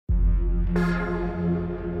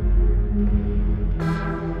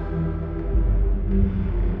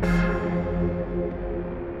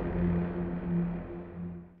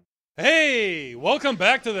welcome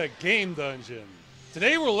back to the Game Dungeon.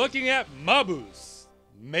 Today we're looking at Maabus.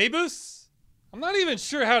 Maabus? I'm not even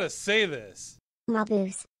sure how to say this.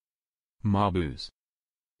 Maabus. Maabus.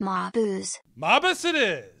 Maabus. Maabus it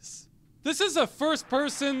is! This is a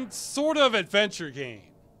first-person, sort of adventure game.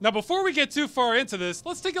 Now before we get too far into this,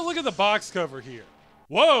 let's take a look at the box cover here.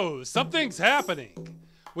 Whoa, something's happening.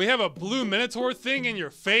 We have a blue minotaur thing in your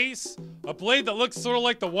face, a blade that looks sort of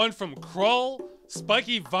like the one from Krull,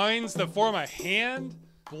 spiky vines that form a hand,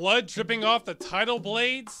 blood dripping off the title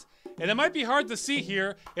blades, and it might be hard to see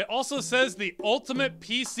here, it also says the ultimate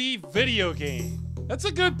PC video game. That's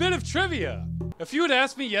a good bit of trivia. If you had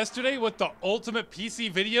asked me yesterday what the ultimate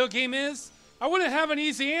PC video game is, I wouldn't have an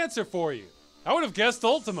easy answer for you. I would have guessed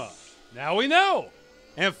Ultima. Now we know.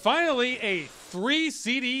 And finally, a 3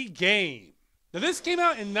 CD game. Now this came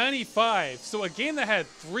out in '95, so a game that had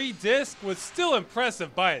 3 discs was still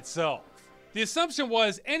impressive by itself. The assumption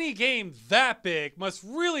was any game that big must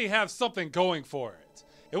really have something going for it.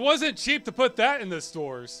 It wasn't cheap to put that in the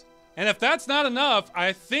stores. And if that's not enough,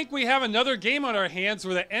 I think we have another game on our hands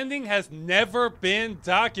where the ending has never been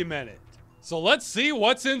documented. So let's see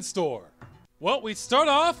what's in store. Well, we start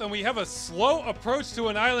off and we have a slow approach to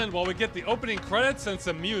an island while we get the opening credits and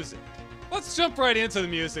some music. Let's jump right into the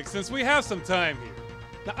music since we have some time here.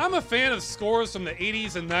 Now, I'm a fan of scores from the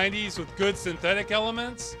 80s and 90s with good synthetic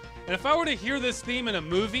elements. And if I were to hear this theme in a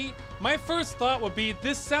movie, my first thought would be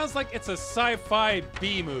this sounds like it's a sci-fi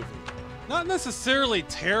B movie. Not necessarily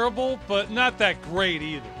terrible, but not that great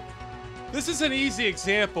either. This is an easy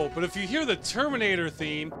example, but if you hear the Terminator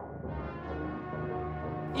theme,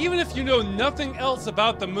 even if you know nothing else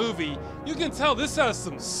about the movie, you can tell this has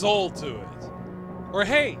some soul to it. Or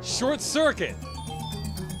hey, Short Circuit.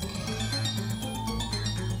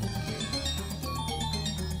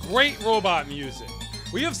 Great robot music.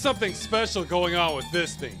 We have something special going on with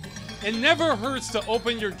this thing. It never hurts to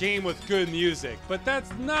open your game with good music, but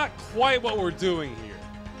that's not quite what we're doing here.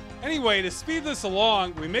 Anyway, to speed this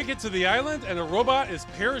along, we make it to the island and a robot is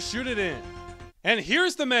parachuted in. And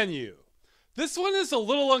here's the menu. This one is a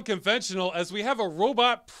little unconventional as we have a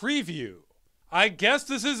robot preview. I guess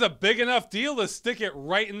this is a big enough deal to stick it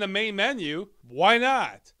right in the main menu. Why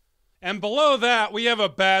not? And below that, we have a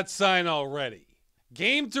bad sign already.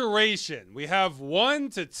 Game duration, we have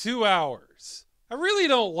 1 to 2 hours. I really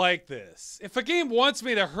don't like this. If a game wants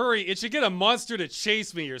me to hurry, it should get a monster to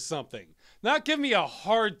chase me or something, not give me a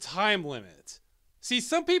hard time limit. See,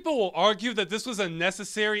 some people will argue that this was a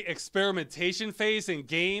necessary experimentation phase in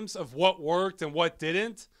games of what worked and what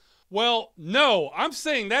didn't. Well, no, I'm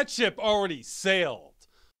saying that ship already sailed.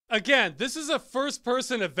 Again, this is a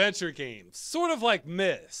first-person adventure game, sort of like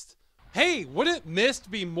Myst. Hey, wouldn't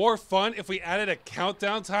Myst be more fun if we added a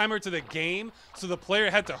countdown timer to the game so the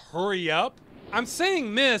player had to hurry up? I'm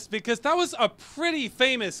saying Myst because that was a pretty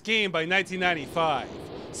famous game by 1995.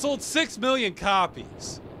 Sold 6 million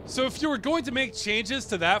copies. So if you were going to make changes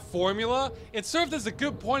to that formula, it served as a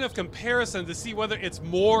good point of comparison to see whether it's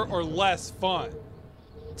more or less fun.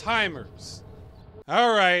 Timers.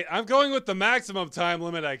 Alright, I'm going with the maximum time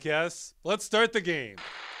limit, I guess. Let's start the game.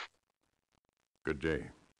 Good day.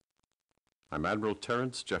 I'm Admiral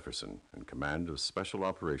Terrence Jefferson, in command of Special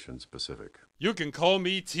Operations Pacific. You can call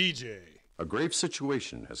me TJ. A grave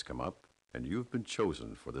situation has come up, and you've been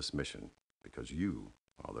chosen for this mission because you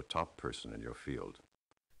are the top person in your field.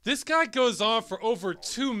 This guy goes on for over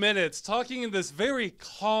 2 minutes talking in this very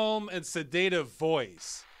calm and sedative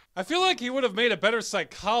voice. I feel like he would have made a better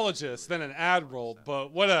psychologist than an admiral,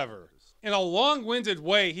 but whatever. In a long-winded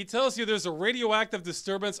way, he tells you there's a radioactive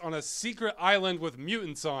disturbance on a secret island with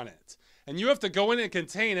mutants on it. And you have to go in and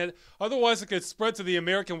contain it, otherwise it could spread to the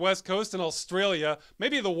American West Coast and Australia,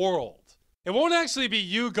 maybe the world. It won't actually be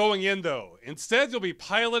you going in though. Instead, you'll be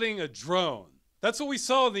piloting a drone. That's what we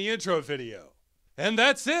saw in the intro video. And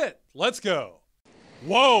that's it. Let's go.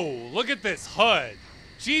 Whoa, look at this HUD.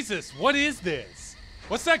 Jesus, what is this?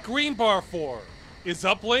 What's that green bar for? Is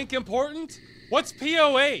uplink important? What's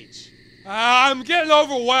POH? I'm getting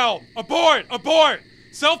overwhelmed. Abort! Abort!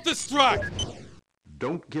 Self-destruct!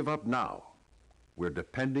 Don't give up now. We're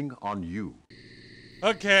depending on you.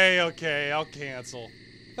 Okay, I'll cancel.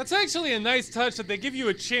 That's actually a nice touch that they give you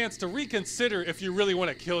a chance to reconsider if you really want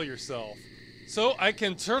to kill yourself. So I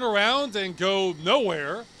can turn around and go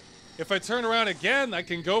nowhere. If I turn around again, I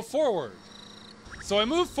can go forward. So I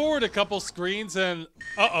move forward a couple screens and...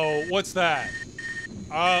 Uh-oh, what's that?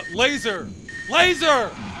 Laser! Laser!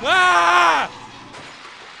 Ah!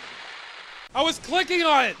 I was clicking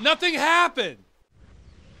on it! Nothing happened!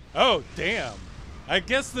 Oh, damn. I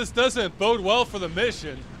guess this doesn't bode well for the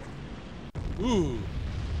mission. Ooh.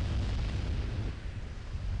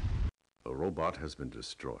 The robot has been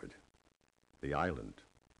destroyed. The island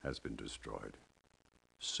has been destroyed.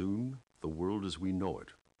 Soon, the world as we know it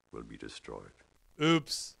will be destroyed.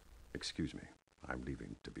 Oops. Excuse me, I'm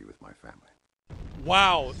leaving to be with my family.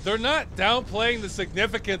 Wow, they're not downplaying the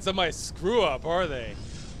significance of my screw-up, are they?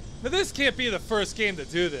 Now, this can't be the first game to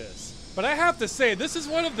do this, but I have to say, this is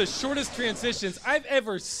one of the shortest transitions I've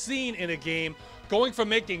ever seen in a game, going from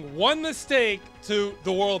making one mistake to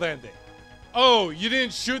the world ending. Oh, you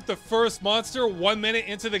didn't shoot the first monster 1 minute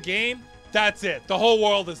into the game? That's it, the whole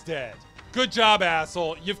world is dead. Good job,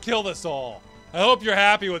 asshole, you've killed us all. I hope you're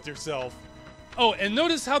happy with yourself. Oh, and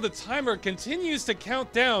notice how the timer continues to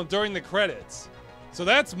count down during the credits. So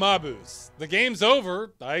that's Maabus. The game's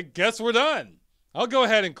over. I guess we're done. I'll go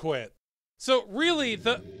ahead and quit. So really,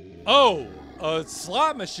 oh, a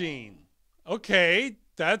slot machine. Okay,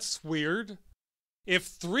 that's weird. If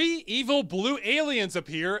 3 evil blue aliens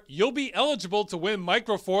appear, you'll be eligible to win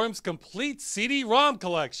Microform's complete CD-ROM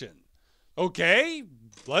collection. Okay,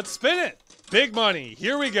 let's spin it. Big money,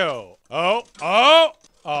 here we go. Oh.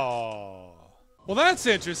 Well, that's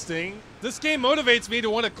interesting. This game motivates me to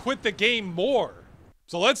want to quit the game more.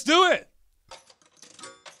 So let's do it.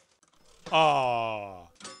 Aw.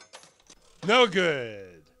 No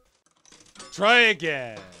good. Try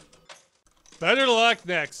again. Better luck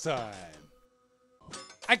next time.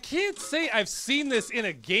 I can't say I've seen this in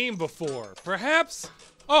a game before. Perhaps...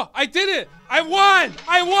 Oh, I did it! I won!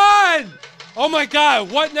 I won! Oh my god,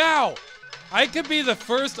 what now? I could be the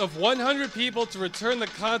first of 100 people to return the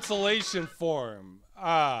consolation form.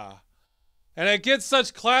 And I get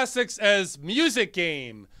such classics as Music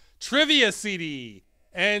Game, Trivia CD,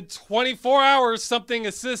 and 24 Hours Something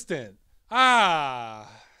Assistant. Yeah,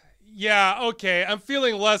 okay, I'm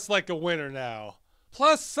feeling less like a winner now.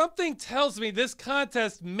 Plus, something tells me this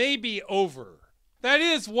contest may be over. That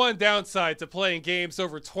is one downside to playing games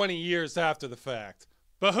over 20 years after the fact.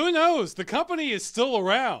 But who knows, the company is still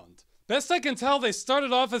around. Best I can tell, they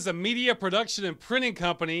started off as a media production and printing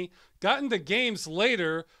company, got into games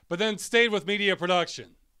later, but then stayed with media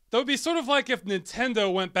production. That would be sort of like if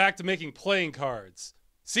Nintendo went back to making playing cards.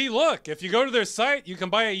 See, look, if you go to their site, you can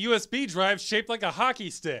buy a USB drive shaped like a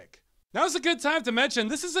hockey stick. Now's a good time to mention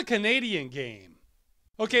this is a Canadian game.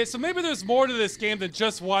 Okay, so maybe there's more to this game than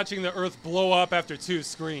just watching the Earth blow up after 2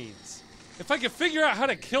 screens. If I could figure out how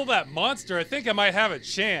to kill that monster, I think I might have a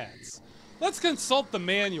chance. Let's consult the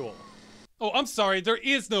manual. Oh, I'm sorry, there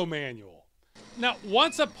is no manual. Now,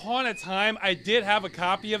 once upon a time, I did have a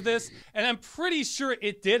copy of this, and I'm pretty sure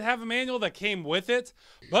it did have a manual that came with it,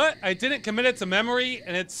 but I didn't commit it to memory,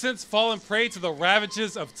 and it's since fallen prey to the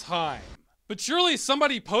ravages of time. But surely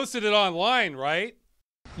somebody posted it online, right?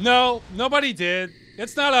 No, nobody did.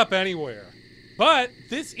 It's not up anywhere. But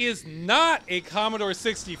this is not a Commodore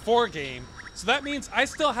 64 game, so that means I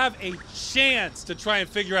still have a chance to try and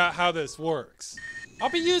figure out how this works. I'll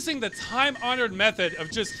be using the time-honored method of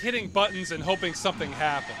just hitting buttons and hoping something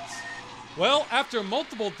happens. Well, after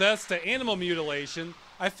multiple deaths to animal mutilation,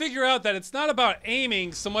 I figure out that it's not about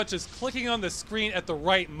aiming so much as clicking on the screen at the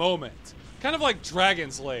right moment. Kind of like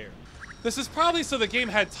Dragon's Lair. This is probably so the game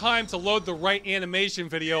had time to load the right animation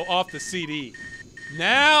video off the CD.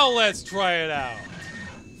 Now let's try it out.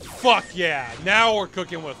 Fuck yeah, now we're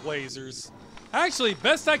cooking with lasers. Actually,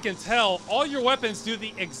 best I can tell, all your weapons do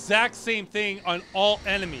the exact same thing on all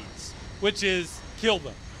enemies, which is kill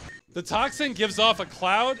them. The toxin gives off a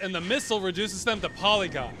cloud and the missile reduces them to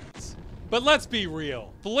polygons. But let's be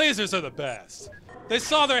real, the lasers are the best. They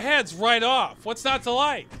saw their heads right off, what's not to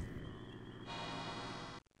like?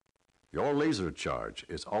 Your laser charge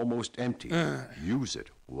is almost empty. Use it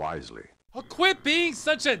wisely. Oh, quit being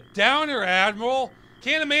such a downer, Admiral.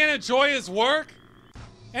 Can't a man enjoy his work?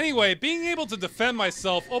 Anyway, being able to defend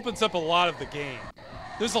myself opens up a lot of the game.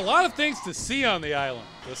 There's a lot of things to see on the island.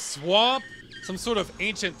 The swamp, some sort of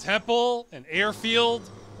ancient temple, an airfield,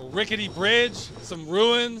 a rickety bridge, some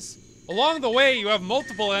ruins. Along the way, you have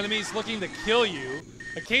multiple enemies looking to kill you,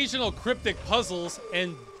 occasional cryptic puzzles,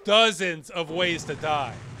 and dozens of ways to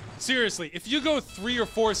die. Seriously, if you go 3 or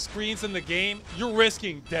 4 screens in the game, you're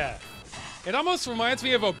risking death. It almost reminds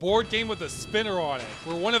me of a board game with a spinner on it,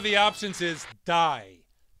 where one of the options is die.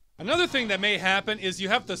 Another thing that may happen is you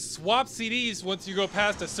have to swap CDs once you go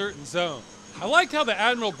past a certain zone. I like how the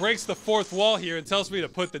Admiral breaks the 4th wall here and tells me to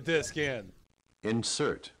put the disc in.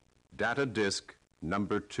 Insert data disk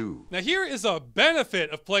number 2. Now here is a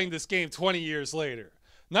benefit of playing this game 20 years later.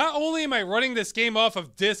 Not only am I running this game off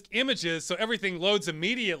of disk images so everything loads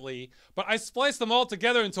immediately, but I splice them all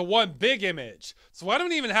together into one big image, so I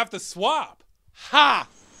don't even have to swap. Ha!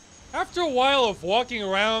 After a while of walking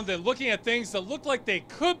around and looking at things that look like they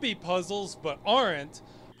could be puzzles but aren't,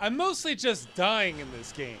 I'm mostly just dying in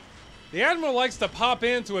this game. The Admiral likes to pop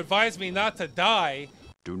in to advise me not to die.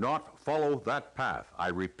 Do not follow that path. I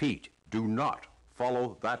repeat, do not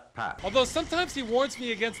follow that path. Although sometimes he warns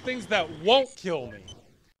me against things that won't kill me.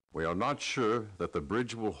 We are not sure that the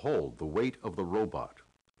bridge will hold the weight of the robot.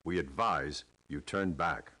 We advise you turn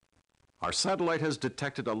back. Our satellite has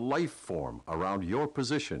detected a life form around your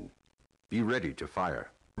position. Be ready to fire.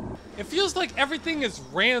 It feels like everything is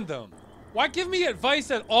random. Why give me advice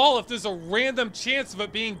at all if there's a random chance of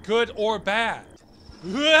it being good or bad?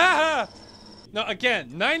 Now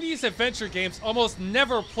again, 90s adventure games almost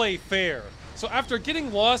never play fair. So after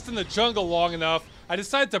getting lost in the jungle long enough, I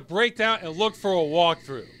decided to break down and look for a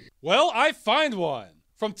walkthrough. Well, I find one.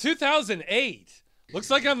 From 2008. Looks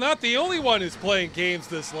like I'm not the only one who's playing games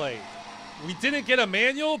this late. We didn't get a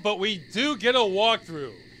manual, but we do get a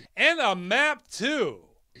walkthrough. And a map too.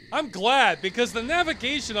 I'm glad because the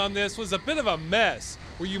navigation on this was a bit of a mess,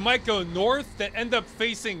 where you might go north then end up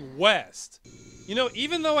facing west. You know,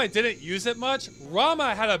 even though I didn't use it much,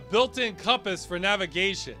 Rama had a built-in compass for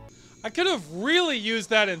navigation. I could have really used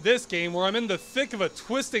that in this game where I'm in the thick of a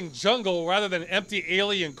twisting jungle rather than empty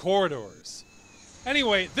alien corridors.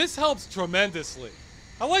 Anyway, this helps tremendously.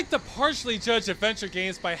 I like to partially judge adventure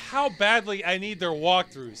games by how badly I need their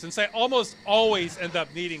walkthroughs, since I almost always end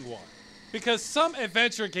up needing one. Because some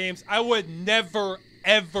adventure games I would never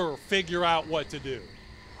ever figure out what to do.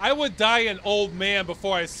 I would die an old man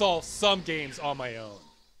before I solve some games on my own.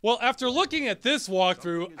 Well, after looking at this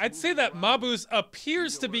walkthrough, I'd say that Maabus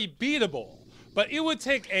appears to be beatable, but it would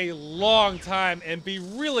take a long time and be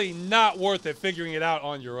really not worth it figuring it out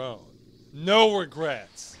on your own. No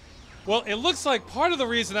regrets. Well, it looks like part of the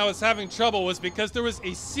reason I was having trouble was because there was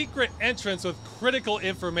a secret entrance with critical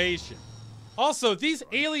information. Also, these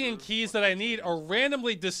alien keys that I need are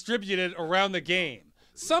randomly distributed around the game,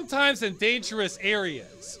 sometimes in dangerous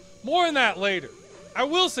areas. More on that later. I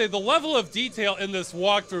will say the level of detail in this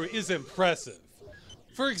walkthrough is impressive.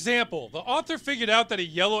 For example, the author figured out that a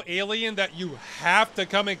yellow alien that you have to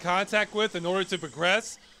come in contact with in order to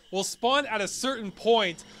progress will spawn at a certain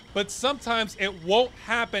point, but sometimes it won't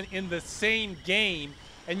happen in the same game,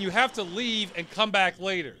 and you have to leave and come back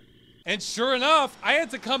later. And sure enough, I had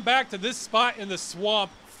to come back to this spot in the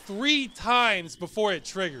swamp 3 times before it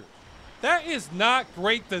triggered. That is not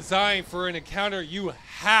great design for an encounter you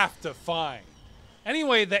have to find.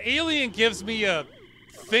 Anyway, the alien gives me a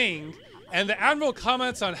thing, and the Admiral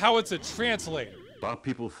comments on how it's a translator. A lot of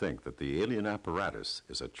people think that the alien apparatus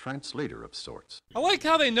is a translator of sorts. I like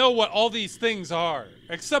how they know what all these things are,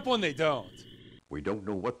 except when they don't. We don't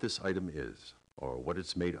know what this item is, or what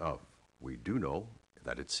it's made of. We do know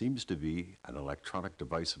that it seems to be an electronic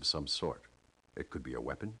device of some sort. It could be a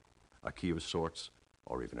weapon, a key of sorts,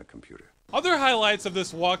 or even a computer. Other highlights of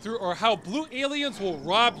this walkthrough are how blue aliens will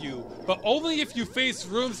rob you, but only if you face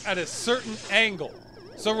rooms at a certain angle.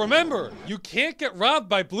 So remember, you can't get robbed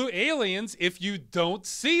by blue aliens if you don't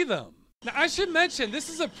see them. Now I should mention, this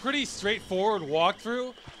is a pretty straightforward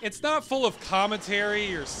walkthrough. It's not full of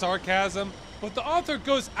commentary or sarcasm, but the author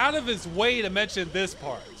goes out of his way to mention this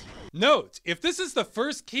part. Note, if this is the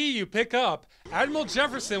first key you pick up, Admiral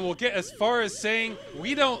Jefferson will get as far as saying,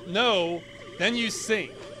 "We don't know," then you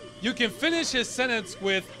sink. You can finish his sentence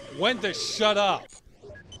with, "When to shut up."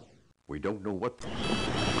 We don't know what...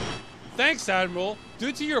 Thanks, Admiral.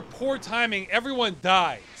 Due to your poor timing, everyone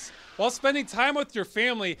dies. While spending time with your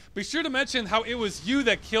family, be sure to mention how it was you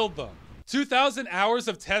that killed them. 2,000 hours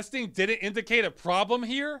of testing didn't indicate a problem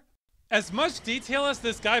here? As much detail as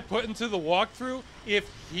this guy put into the walkthrough, if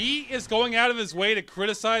he is going out of his way to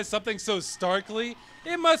criticize something so starkly,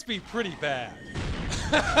 it must be pretty bad.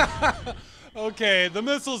 Okay, the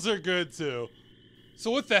missiles are good too.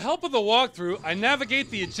 So with the help of the walkthrough, I navigate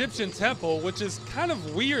the Egyptian temple, which is kind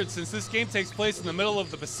of weird since this game takes place in the middle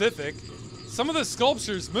of the Pacific. Some of the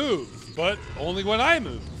sculptures move, but only when I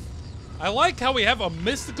move. I like how we have a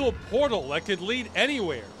mystical portal that could lead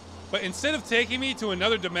anywhere, but instead of taking me to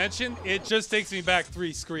another dimension, it just takes me back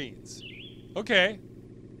 3 screens. Okay.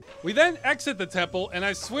 We then exit the temple, and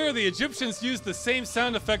I swear the Egyptians use the same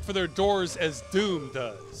sound effect for their doors as Doom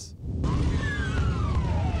does.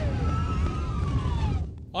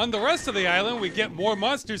 On the rest of the island, we get more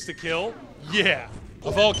monsters to kill. Yeah,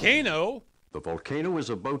 a volcano. The volcano is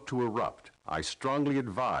about to erupt. I strongly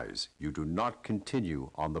advise you do not continue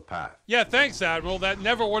on the path. Yeah, thanks, Admiral. That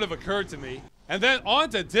never would have occurred to me. And then on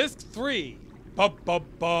to Disc 3.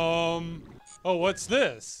 Bum-bum-bum. Oh, what's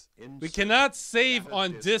this? We cannot save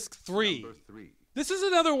on Disc 3. This is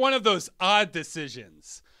another one of those odd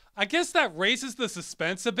decisions. I guess that raises the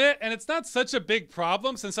suspense a bit, and it's not such a big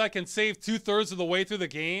problem since I can save 2/3 of the way through the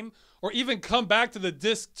game, or even come back to the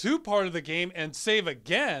disc 2 part of the game and save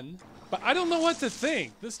again. But I don't know what to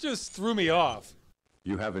think. This just threw me off.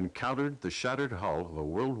 You have encountered the shattered hull of a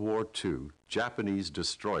World War II Japanese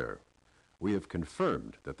destroyer. We have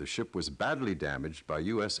confirmed that the ship was badly damaged by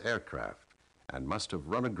U.S. aircraft and must have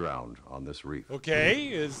run aground on this reef. Okay,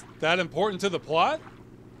 is that important to the plot?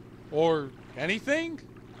 Or anything?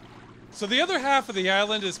 So the other half of the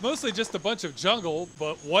island is mostly just a bunch of jungle,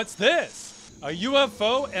 but what's this? A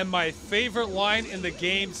UFO and my favorite line in the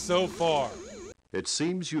game so far. It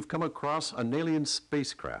seems you've come across an alien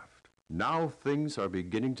spacecraft. Now things are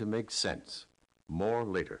beginning to make sense. More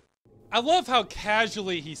later. I love how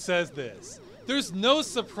casually he says this. There's no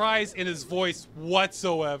surprise in his voice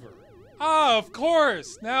whatsoever. Ah, of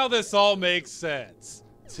course, now this all makes sense.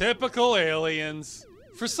 Typical aliens.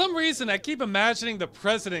 For some reason, I keep imagining the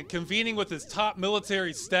president convening with his top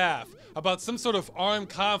military staff about some sort of armed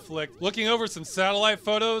conflict, looking over some satellite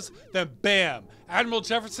photos, then bam, Admiral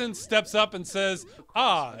Jefferson steps up and says,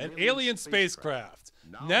 "Ah, an alien spacecraft.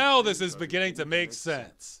 Now this is beginning to make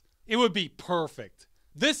sense." It would be perfect.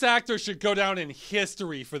 This actor should go down in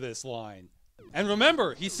history for this line. And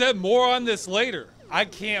remember, he said more on this later. I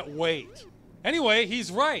can't wait. Anyway,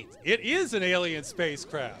 he's right. It is an alien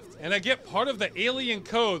spacecraft, and I get part of the alien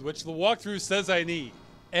code which the walkthrough says I need.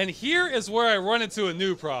 And here is where I run into a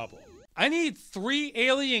new problem. I need 3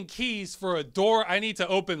 alien keys for a door I need to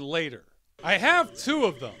open later. I have 2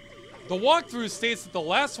 of them. The walkthrough states that the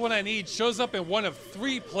last one I need shows up in one of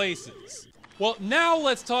 3 places. Well, now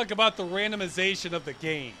let's talk about the randomization of the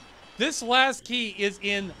game. This last key is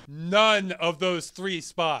in none of those 3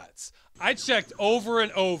 spots. I checked over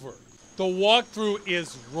and over. The walkthrough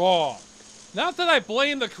is wrong. Not that I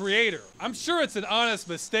blame the creator. I'm sure it's an honest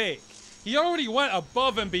mistake. He already went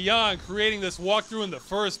above and beyond creating this walkthrough in the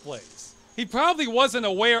first place. He probably wasn't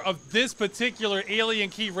aware of this particular alien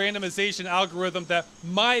key randomization algorithm that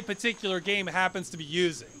my particular game happens to be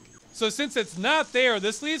using. So since it's not there,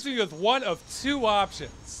 this leaves me with one of 2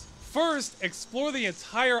 options. First, explore the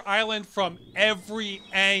entire island from every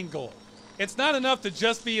angle. It's not enough to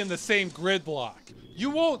just be in the same grid block. You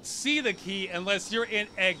won't see the key unless you're in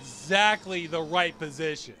exactly the right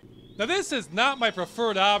position. Now this is not my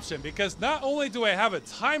preferred option because not only do I have a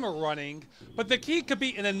timer running, but the key could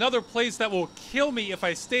be in another place that will kill me if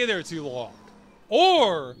I stay there too long.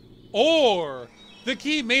 Or the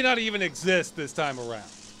key may not even exist this time around.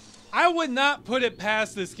 I would not put it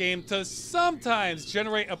past this game to sometimes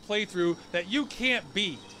generate a playthrough that you can't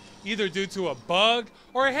beat, either due to a bug,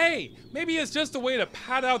 or hey, maybe it's just a way to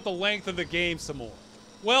pad out the length of the game some more.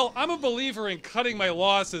 Well, I'm a believer in cutting my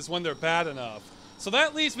losses when they're bad enough, so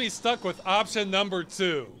that leaves me stuck with option number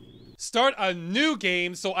 2. Start a new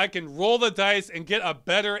game so I can roll the dice and get a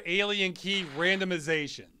better alien key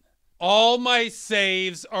randomization. All my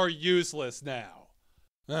saves are useless now.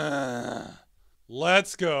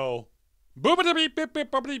 Let's go.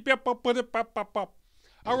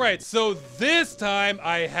 Alright, so this time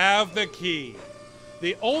I have the key.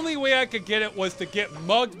 The only way I could get it was to get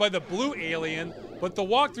mugged by the blue alien, but the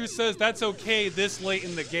walkthrough says that's okay this late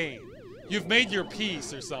in the game. You've made your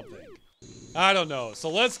peace or something. I don't know, so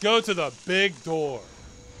let's go to the big door.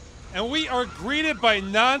 And we are greeted by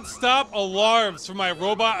non-stop alarms from my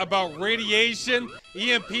robot about radiation,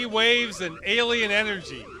 EMP waves, and alien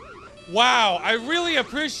energy. Wow, I really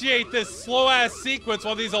appreciate this slow-ass sequence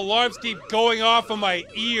while these alarms keep going off in my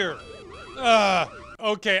ear.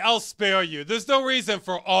 Okay, I'll spare you. There's no reason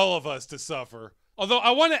for all of us to suffer. Although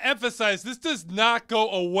I want to emphasize, this does not go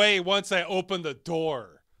away once I open the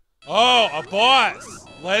door. Oh, a boss!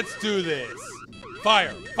 Let's do this.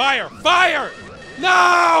 Fire, fire, fire!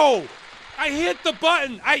 No! I hit the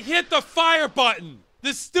button! I hit the fire button!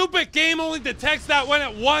 This stupid game only detects that when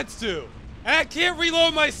it wants to. And I can't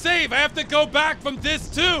reload my save. I have to go back from this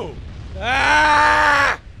too.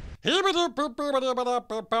 Ah!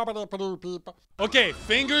 Okay,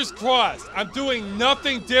 fingers crossed. I'm doing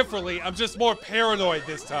nothing differently. I'm just more paranoid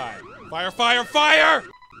this time. Fire, fire, fire!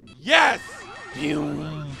 Yes!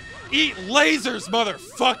 Eat lasers,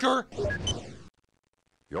 motherfucker!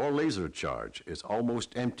 Your laser charge is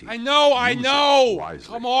almost empty. I know! Use it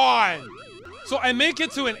wisely. Come on! So I make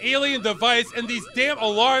it to an alien device and these damn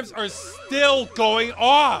alarms are still going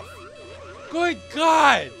off! Good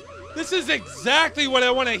God! This is exactly what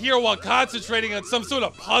I want to hear while concentrating on some sort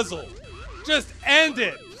of puzzle. Just end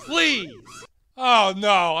it, please! Oh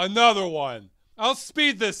no, another one. I'll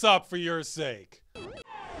speed this up for your sake.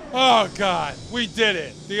 Oh God, we did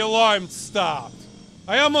it. The alarm stopped.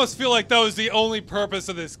 I almost feel like that was the only purpose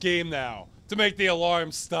of this game now. to make the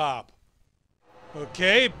alarm stop.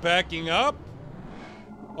 Okay, backing up.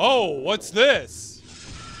 Oh, what's this?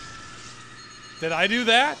 Did I do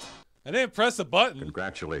that? I didn't press a button.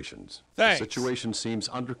 Congratulations. Thanks. The situation seems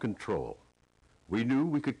under control. We knew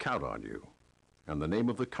we could count on you. In the name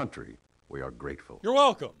of the country, we are grateful. You're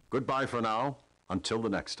welcome. Goodbye for now, until the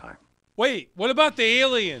next time. Wait, what about the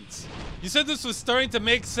aliens? You said this was starting to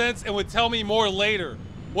make sense and would tell me more later.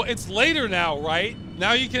 Well, it's later now, right?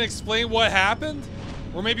 Now you can explain what happened?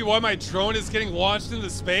 Or maybe why my drone is getting launched into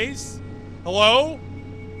space? Hello?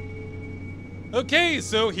 Okay,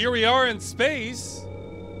 so here we are in space.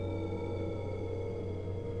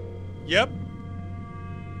 Yep.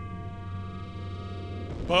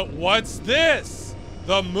 But what's this?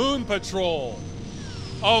 The Moon Patrol.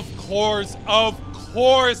 Of course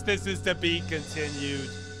this is to be continued.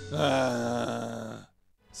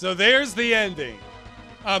 So there's the ending.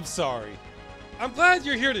 I'm sorry. I'm glad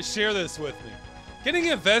you're here to share this with me. Getting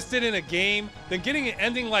invested in a game, then getting an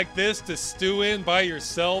ending like this to stew in by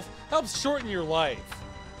yourself helps shorten your life.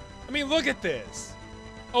 I mean, look at this.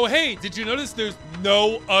 Oh, hey, did you notice there's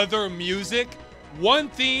no other music? One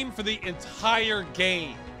theme for the entire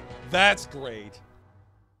game. That's great.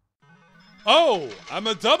 Oh, I'm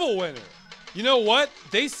a double winner. You know what?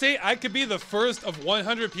 They say I could be the first of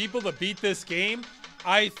 100 people to beat this game.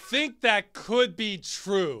 I think that could be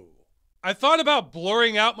true. I thought about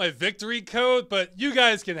blurring out my victory code, but you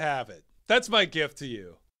guys can have it. That's my gift to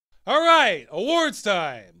you. All right, awards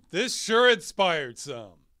time. This sure inspired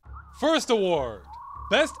some. First award,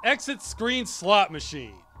 Best Exit Screen Slot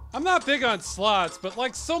Machine. I'm not big on slots, but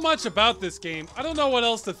like so much about this game, I don't know what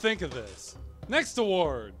else to think of this. Next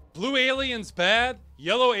award, Blue Aliens bad,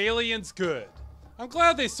 Yellow Aliens good. I'm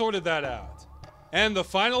glad they sorted that out. And the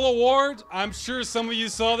final award, I'm sure some of you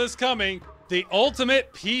saw this coming, the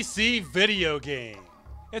ultimate PC video game.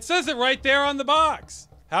 It says it right there on the box.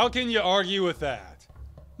 How can you argue with that?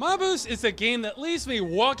 Maabus is a game that leaves me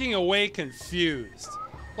walking away confused.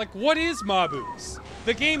 Like, what is Maabus?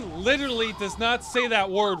 The game literally does not say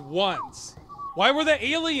that word once. Why were the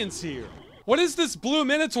aliens here? What is this blue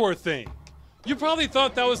minotaur thing? You probably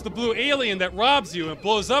thought that was the blue alien that robs you and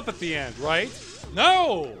blows up at the end, right?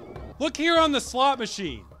 No! Look here on the slot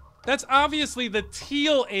machine. That's obviously the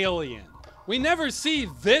teal alien. We never see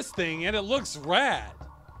this thing and it looks rad.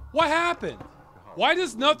 What happened? Why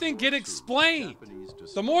does nothing get explained?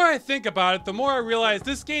 The more I think about it, the more I realize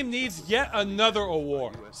this game needs yet another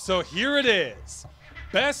award. So here it is.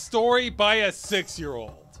 Best story by a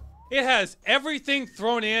 6-year-old. It has everything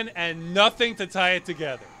thrown in and nothing to tie it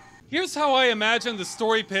together. Here's how I imagine the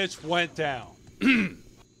story pitch went down.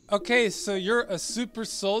 Okay, so you're a super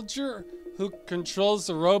soldier who controls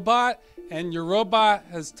a robot, and your robot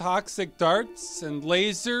has toxic darts and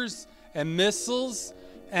lasers and missiles,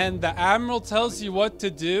 and the admiral tells you what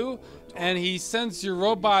to do, and he sends your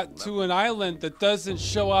robot to an island that doesn't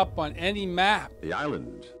show up on any map. The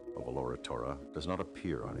island of Alora Tora does not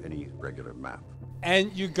appear on any regular map.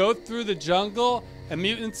 And you go through the jungle, and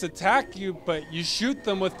mutants attack you, but you shoot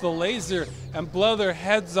them with the laser and blow their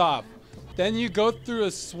heads off. Then you go through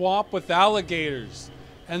a swamp with alligators,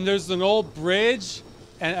 and there's an old bridge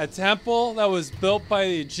and a temple that was built by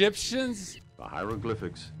the Egyptians. The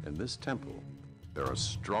hieroglyphics in this temple bear a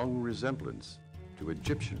strong resemblance to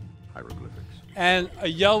Egyptian hieroglyphics. And a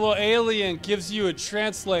yellow alien gives you a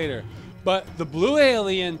translator, but the blue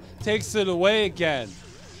alien takes it away again.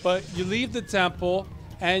 But you leave the temple,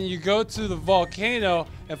 and you go to the volcano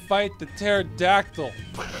and fight the pterodactyl.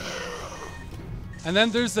 And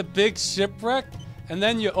then there's a big shipwreck, and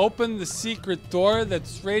then you open the secret door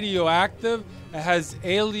that's radioactive and has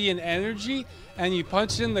alien energy, and you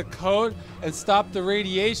punch in the code and stop the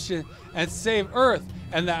radiation and save Earth.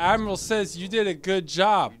 And the Admiral says you did a good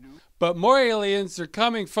job. But more aliens are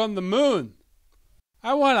coming from the moon.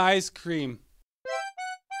 I want ice cream.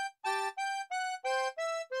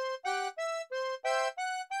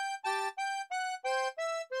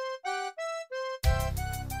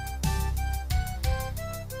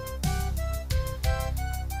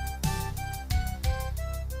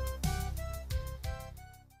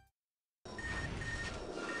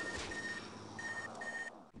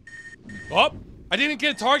 Oh, I didn't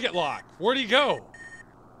get a target lock. Where'd he go?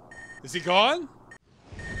 Is he gone?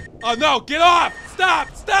 Oh no, get off!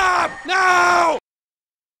 Stop! Stop! No!